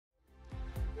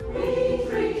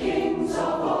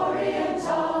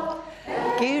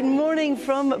morning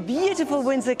from beautiful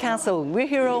Windsor Castle. We're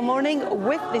here all morning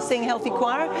with the Sing Healthy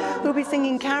Choir who'll be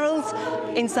singing carols.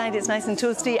 Inside it's nice and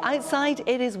toasty, outside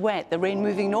it is wet. The rain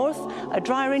moving north, a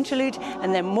drier interlude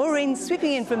and then more rain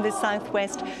sweeping in from the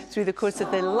southwest through the course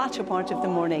of the latter part of the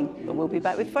morning. But we'll be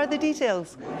back with further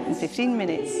details in 15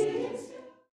 minutes.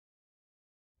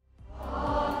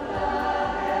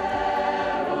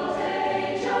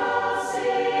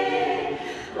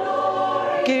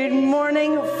 Good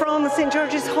morning from St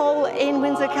George's Hall in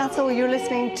Windsor Castle. You're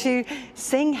listening to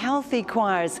Sing Healthy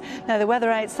Choirs. Now the weather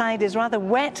outside is rather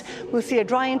wet. We'll see a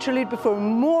dry interlude before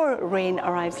more rain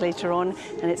arrives later on,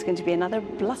 and it's going to be another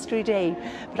blustery day.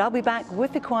 But I'll be back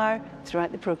with the choir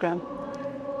throughout the programme.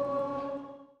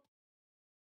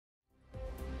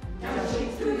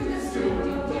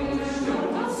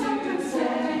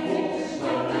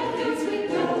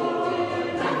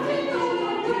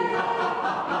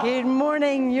 Good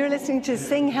morning, you're listening to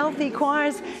Sing Healthy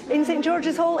Choirs in St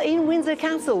George's Hall in Windsor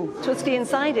Castle. Toasty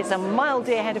inside, it's a mild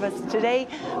day ahead of us today,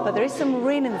 but there is some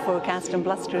rain in the forecast and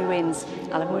blustery winds.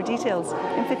 I'll have more details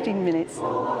in 15 minutes.